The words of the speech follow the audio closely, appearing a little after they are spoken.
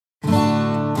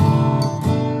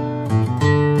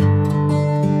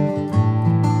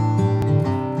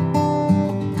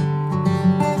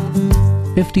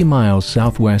50 miles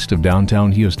southwest of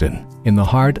downtown Houston, in the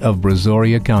heart of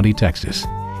Brazoria County, Texas,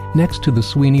 next to the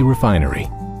Sweeny Refinery,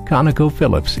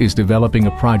 ConocoPhillips is developing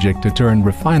a project to turn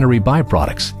refinery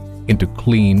byproducts into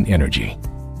clean energy.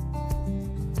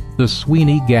 The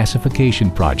Sweeny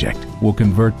Gasification project will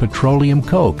convert petroleum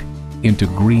coke into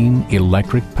green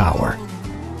electric power.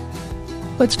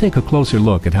 Let's take a closer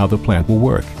look at how the plant will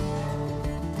work.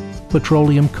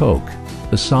 Petroleum coke,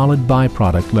 the solid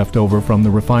byproduct left over from the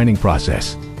refining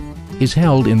process, is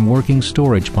held in working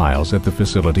storage piles at the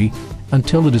facility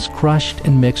until it is crushed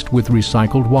and mixed with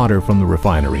recycled water from the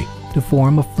refinery to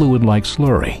form a fluid-like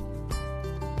slurry.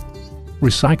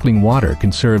 Recycling water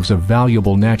conserves a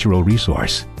valuable natural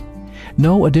resource.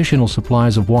 No additional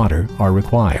supplies of water are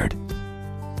required.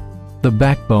 The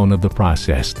backbone of the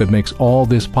process that makes all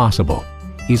this possible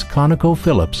is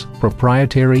ConocoPhillips'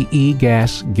 proprietary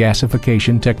e-gas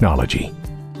gasification technology.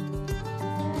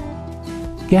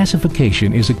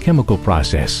 Gasification is a chemical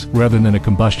process rather than a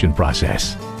combustion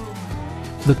process.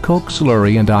 The coke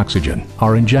slurry and oxygen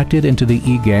are injected into the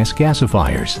e-gas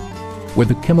gasifiers, where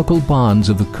the chemical bonds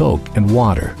of the coke and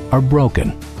water are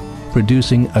broken,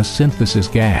 producing a synthesis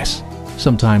gas,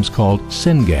 sometimes called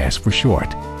syngas for short,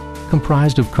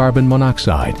 comprised of carbon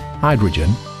monoxide,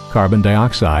 hydrogen, carbon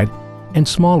dioxide, and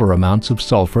smaller amounts of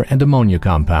sulfur and ammonia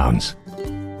compounds.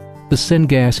 The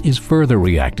syngas is further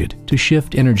reacted to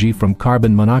shift energy from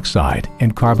carbon monoxide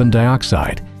and carbon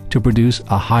dioxide to produce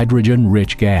a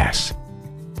hydrogen-rich gas.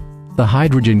 The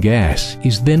hydrogen gas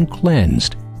is then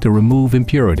cleansed to remove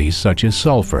impurities such as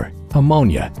sulfur,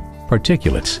 ammonia,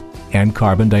 particulates, and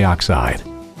carbon dioxide.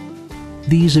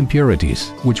 These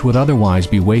impurities, which would otherwise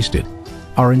be wasted,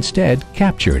 are instead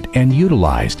captured and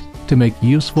utilized to make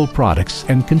useful products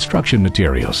and construction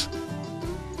materials.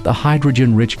 The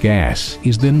hydrogen-rich gas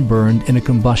is then burned in a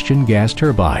combustion gas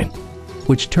turbine,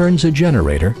 which turns a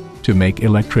generator to make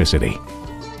electricity.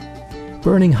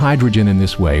 Burning hydrogen in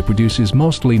this way produces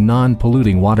mostly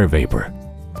non-polluting water vapor.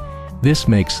 This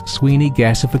makes Sweeny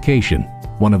Gasification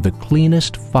one of the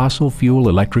cleanest fossil fuel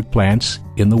electric plants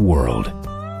in the world.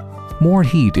 More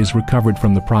heat is recovered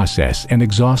from the process and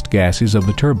exhaust gases of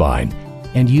the turbine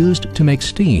and used to make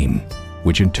steam,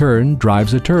 which in turn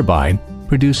drives a turbine,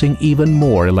 producing even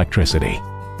more electricity.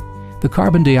 The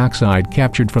carbon dioxide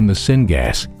captured from the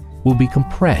syngas will be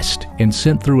compressed and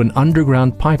sent through an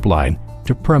underground pipeline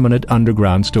to permanent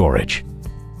underground storage.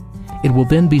 It will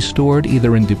then be stored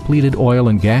either in depleted oil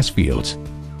and gas fields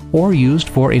or used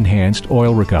for enhanced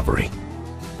oil recovery.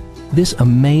 This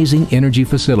amazing energy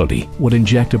facility would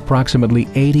inject approximately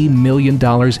 $80 million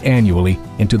annually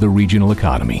into the regional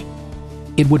economy.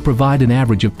 It would provide an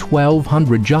average of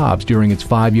 1,200 jobs during its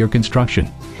 5-year construction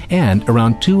and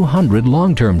around 200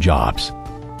 long-term jobs.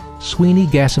 Sweeny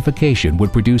Gasification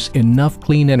would produce enough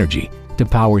clean energy to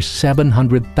power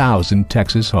 700,000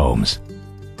 Texas homes.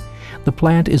 The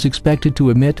plant is expected to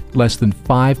emit less than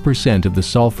 5% of the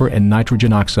sulfur and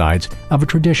nitrogen oxides of a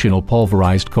traditional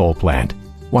pulverized coal plant,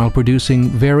 while producing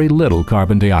very little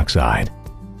carbon dioxide.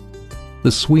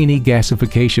 The Sweeny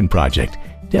Gasification project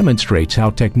demonstrates how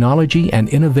technology and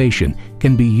innovation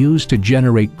can be used to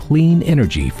generate clean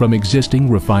energy from existing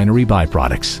refinery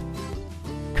byproducts.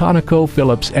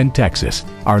 ConocoPhillips and Texas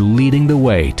are leading the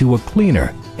way to a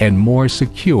cleaner and more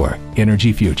secure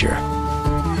energy future.